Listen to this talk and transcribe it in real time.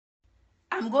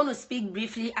I'm going to speak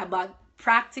briefly about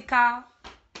practical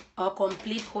or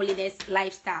complete holiness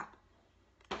lifestyle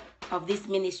of this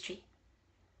ministry.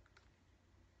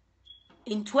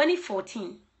 In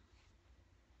 2014,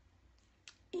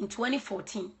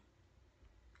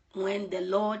 when the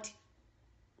Lord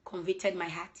convicted my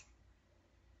heart,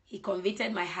 He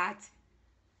convicted my heart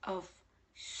of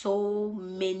so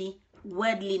many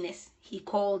worldliness. He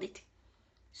called it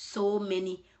so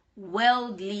many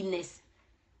worldliness,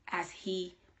 as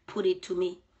He put it to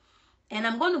me. And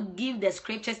I'm going to give the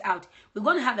scriptures out. We're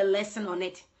going to have a lesson on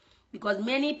it, because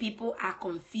many people are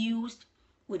confused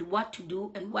with what to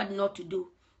do and what not to do.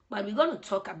 But we're going to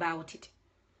talk about it.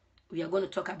 We are going to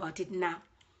talk about it now,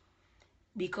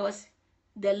 because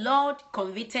the Lord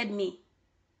convicted me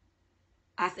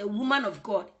as a woman of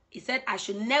God. He said I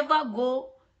should never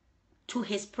go to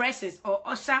His presence or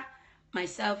usher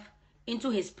myself into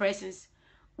His presence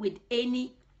with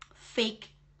any fake,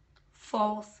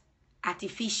 false,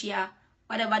 artificial,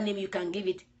 whatever name you can give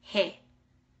it, hair.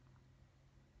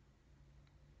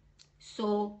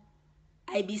 So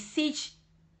I beseech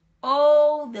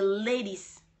all the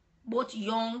ladies, both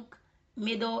young,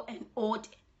 middle, and old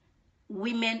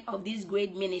women of this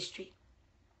great ministry,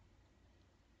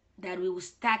 that we will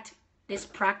start this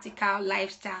practical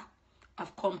lifestyle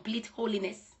of complete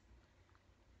holiness.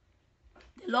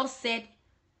 The Lord said,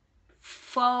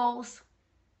 false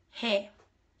hair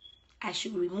I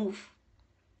should remove,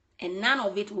 and none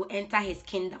of it will enter His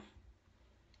kingdom.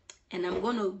 And I'm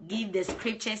going to give the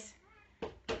scriptures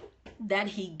that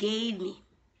He gave me,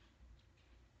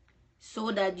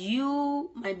 so that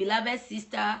you, my beloved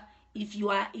sister, if you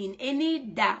are in any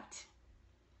doubt,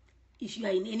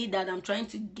 I'm trying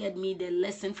to get me the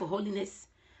lesson for holiness.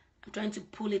 I'm trying to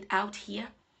pull it out here,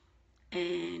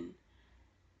 and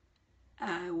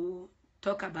I will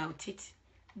talk about it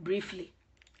briefly.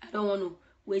 I don't want to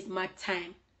waste my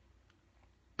time.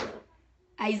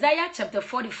 Isaiah chapter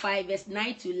 45 verse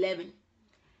 9 to 11.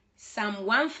 Psalm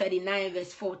 139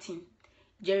 verse 14.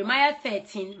 Jeremiah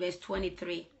 13 verse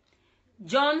 23.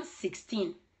 John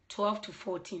 16 12 to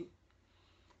 14.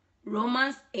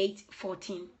 Romans 8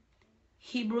 14.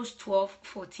 Hebrews 12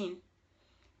 14.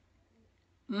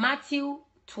 Matthew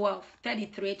 12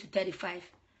 33 to 35.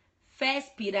 1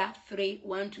 Peter 3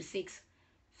 1 to 6.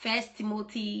 1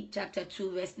 Timothy chapter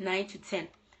 2 verse 9 to 10.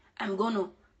 I'm going to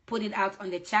put it out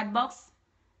on the chat box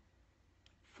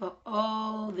for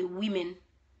all the women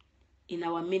in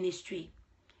our ministry.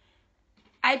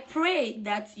 I pray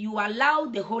that you allow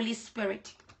the Holy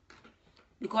Spirit,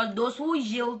 because those who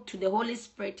yield to the Holy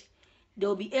Spirit,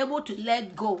 they'll be able to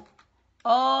let go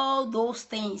all those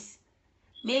things.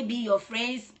 Maybe your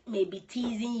friends may be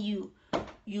teasing you.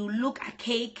 You look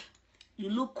archaic, you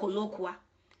look colloquial.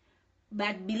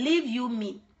 But believe you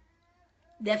me,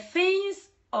 the things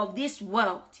of this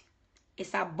world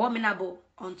is abominable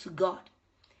unto God,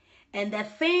 and the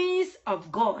things of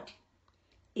God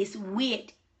is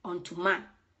weird unto man.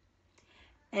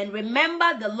 And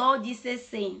remember the Lord Jesus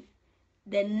saying,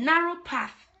 the narrow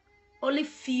path, only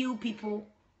few people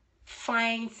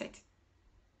finds it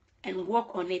and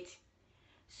walk on it.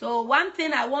 So one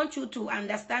thing I want you to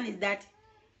understand is that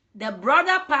the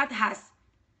broader path has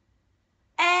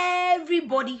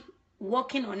everybody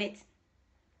walking on it.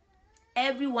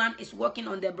 Everyone is walking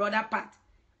on the broader path.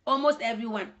 Almost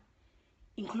everyone,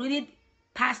 including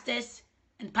pastors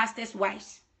and pastors'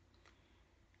 wives.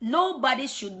 Nobody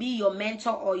should be your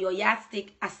mentor or your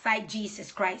yardstick aside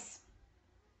Jesus Christ.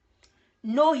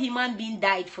 No human being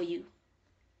died for you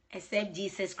except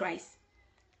Jesus Christ.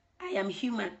 I am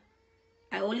human.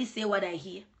 I only say what I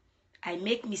hear. I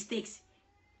make mistakes.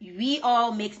 We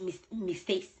all make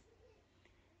mistakes.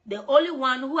 The only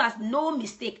one who has no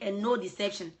mistake and no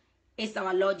deception is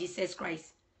our Lord Jesus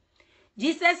Christ.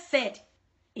 Jesus said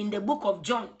in the book of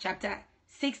John chapter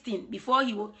 16, before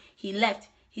he left,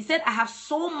 He said, I have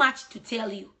so much to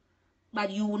tell you, but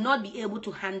you will not be able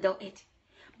to handle it.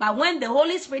 But when the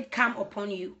Holy Spirit comes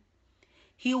upon you,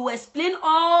 He will explain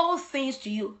all things to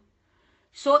you.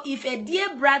 So if a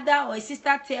dear brother or a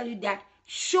sister tell you that,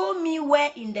 show me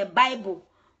where in the Bible,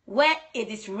 where it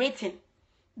is written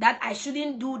that I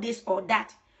shouldn't do this or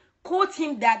that, quote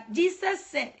him that Jesus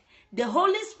said, the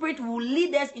Holy Spirit will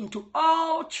lead us into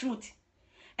all truth.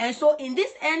 And so in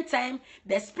this end time,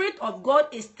 the Spirit of God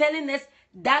is telling us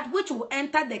that which will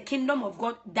enter the kingdom of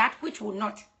God, that which will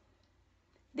not.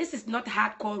 This is not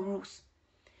hardcore rules.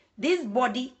 This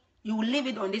body, you will leave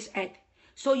it on this earth.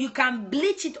 So you can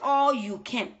bleach it all you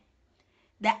can.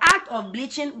 The act of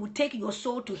bleaching will take your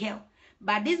soul to hell.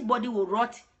 But this body will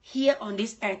rot here on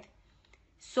this earth.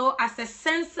 So as a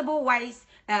sensible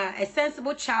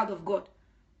child of God,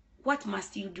 what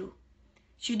must you do?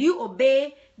 Should you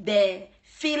obey the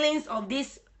feelings of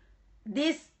this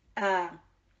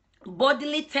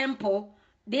bodily temple,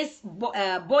 this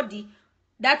body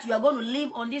that you are going to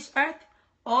live on this earth,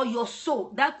 or your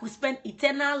soul that could spend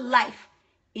eternal life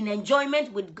in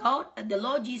enjoyment with God and the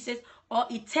Lord Jesus, or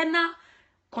eternal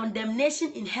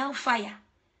condemnation in hellfire?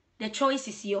 The choice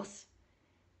is yours.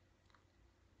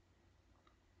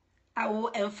 I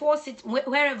will enforce it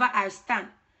wherever I stand.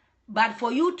 But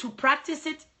for you to practice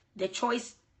it, the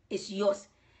choice is yours.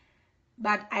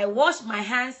 But I wash my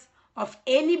hands of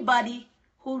anybody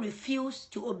who refuse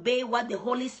to obey what the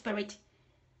Holy Spirit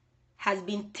has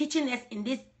been teaching us in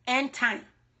this end time.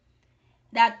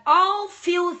 That all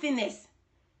filthiness,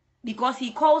 because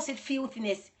he calls it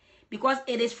filthiness, because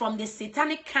it is from the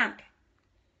satanic camp.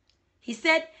 He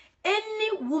said,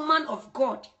 any woman of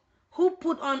God who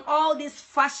put on all these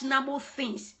fashionable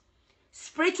things,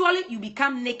 spiritually you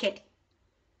become naked.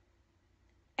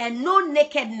 And no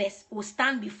nakedness will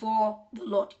stand before the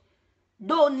Lord.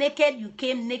 Though naked, you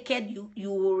came naked,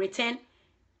 you will return.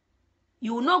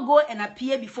 You will not go and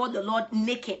appear before the Lord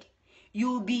naked.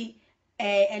 You will be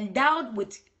endowed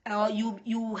with,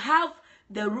 you have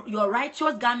your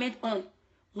righteous garment on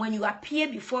when you appear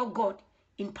before God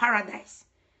in paradise.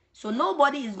 So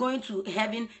nobody is going to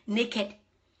heaven naked.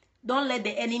 Don't let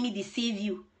the enemy deceive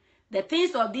you. The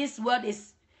things of this world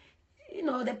is,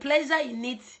 the pleasure in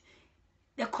it,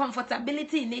 the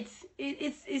comfortability in it,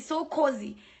 it's so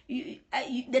cozy.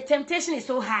 The temptation is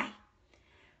so high.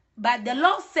 But the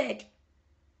Lord said,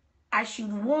 I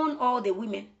should warn all the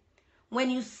women. When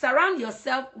you surround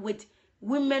yourself with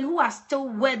women who are still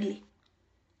worldly,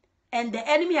 and the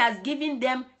enemy has given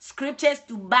them scriptures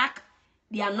to back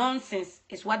their nonsense,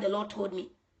 is what the Lord told me.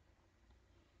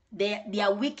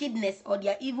 Their wickedness or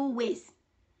their evil ways,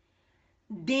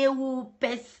 they will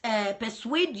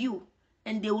persuade you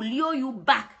and they will lure you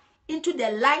back into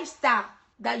the lifestyle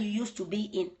that you used to be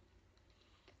in.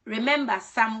 Remember,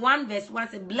 Psalm 1 verse 1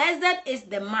 says, blessed is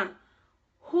the man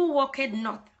who walketh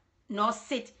not, nor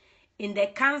sit in the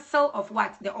counsel of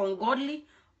what? The ungodly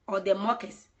or the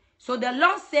mockers. So the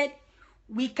Lord said,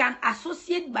 we can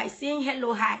associate by saying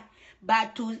hello, hi,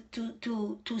 but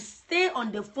to stay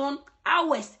on the phone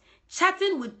hours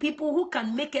chatting with people who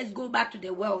can make us go back to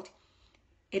the world,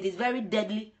 it is very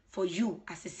deadly for you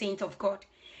as a saint of God.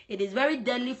 It is very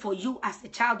deadly for you as a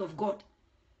child of God.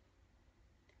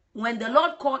 When the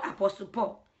Lord called Apostle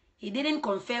Paul, he didn't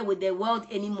confer with the world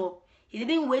anymore. He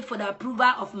didn't wait for the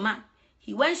approval of man.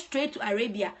 He went straight to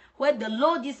Arabia, where the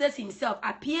Lord Jesus himself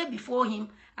appeared before him,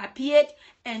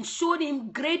 and showed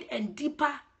him great and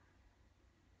deeper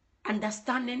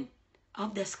understanding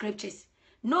of the scriptures.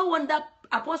 No wonder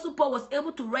Apostle Paul was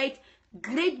able to write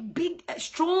great, big,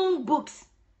 strong books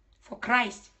for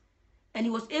Christ. And he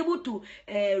was able to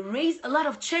raise a lot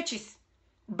of churches.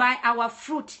 By our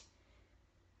fruit,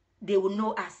 they will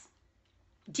know us.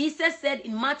 Jesus said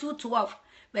in Matthew 12,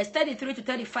 verse 33 to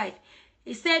 35,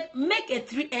 he said, make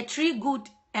a tree good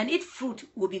and its fruit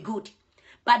will be good.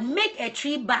 But make a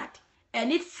tree bad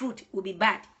and its fruit will be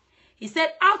bad. He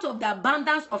said, out of the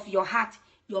abundance of your heart,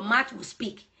 your mouth will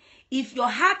speak. If your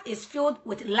heart is filled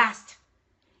with lust,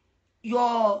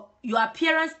 your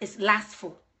appearance is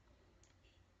lustful.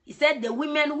 He said the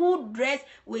women who dress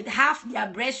with half their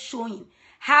breast showing,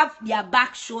 half their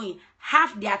back showing,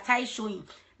 half their thigh showing,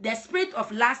 the spirit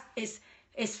of lust is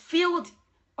filled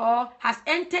or has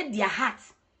entered their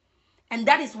hearts. And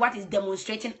that is what is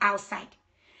demonstrating outside.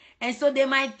 And so they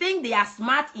might think they are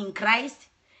smart in Christ,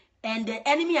 and the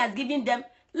enemy has given them,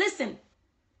 listen,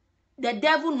 the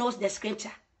devil knows the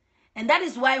scripture. And that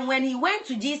is why when he went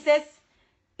to Jesus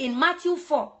in Matthew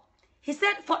 4, he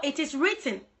said, for it is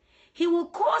written, he will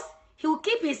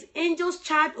keep his angels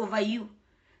charge over you,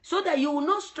 so that you will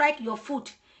not strike your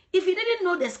foot. If he didn't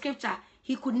know the scripture,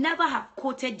 he could never have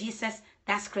quoted Jesus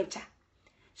that scripture.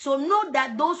 So note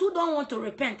that those who don't want to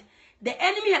repent, the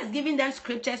enemy has given them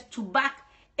scriptures to back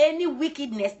any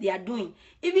wickedness they are doing.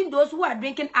 Even those who are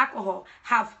drinking alcohol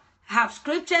have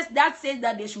scriptures that says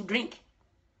that they should drink.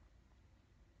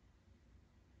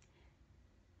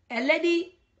 A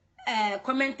lady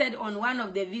commented on one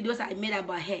of the videos I made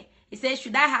about her. He said,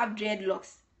 should I have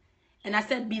dreadlocks? And I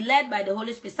said, be led by the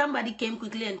Holy Spirit. Somebody came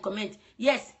quickly and comment,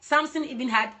 yes, Samson even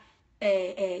had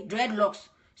dreadlocks.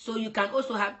 So you can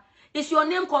also have. Is your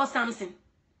name called Samson?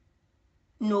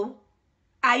 No.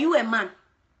 Are you a man?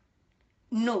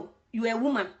 No. You're a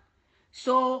woman.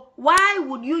 So why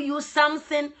would you use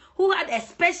Samson, who had a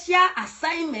special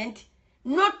assignment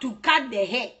not to cut the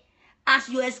hair, as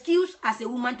your excuse as a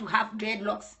woman to have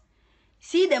dreadlocks?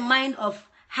 See the mind of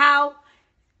how,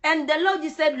 and the Lord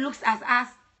Jesus said looks at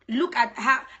us look at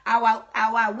how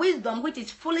our wisdom, which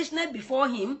is foolishness before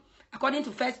him, according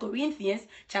to 1 Corinthians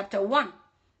chapter 1.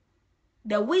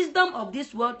 The wisdom of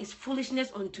this world is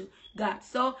foolishness unto God.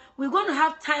 So we're going to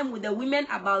have time with the women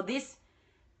about this.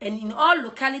 And in all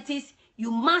localities, you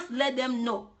must let them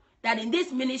know that in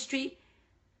this ministry,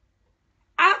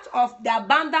 out of the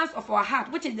abundance of our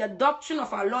heart, which is the doctrine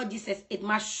of our Lord Jesus, it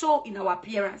must show in our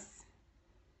appearance.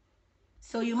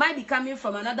 So you might be coming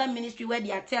from another ministry where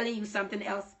they are telling you something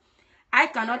else. I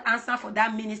cannot answer for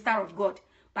that minister of God,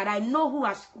 but I know who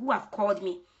have called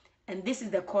me. And this is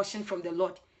the caution from the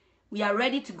Lord. We are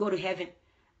ready to go to heaven.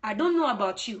 I don't know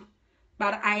about you,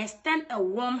 but I extend a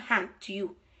warm hand to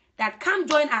you that come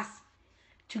join us.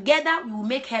 Together we will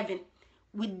make heaven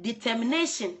with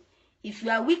determination. If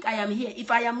you are weak, I am here.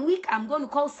 If I am weak, I'm going to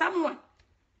call someone.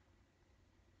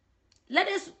 Let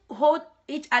us hold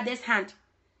each other's hand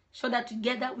so that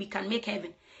together we can make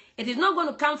heaven. It is not going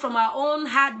to come from our own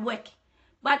hard work,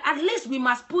 but at least we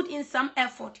must put in some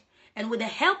effort. And with the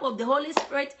help of the Holy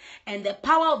Spirit and the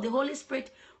power of the Holy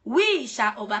Spirit, we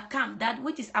shall overcome that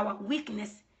which is our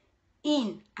weakness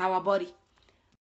in our body.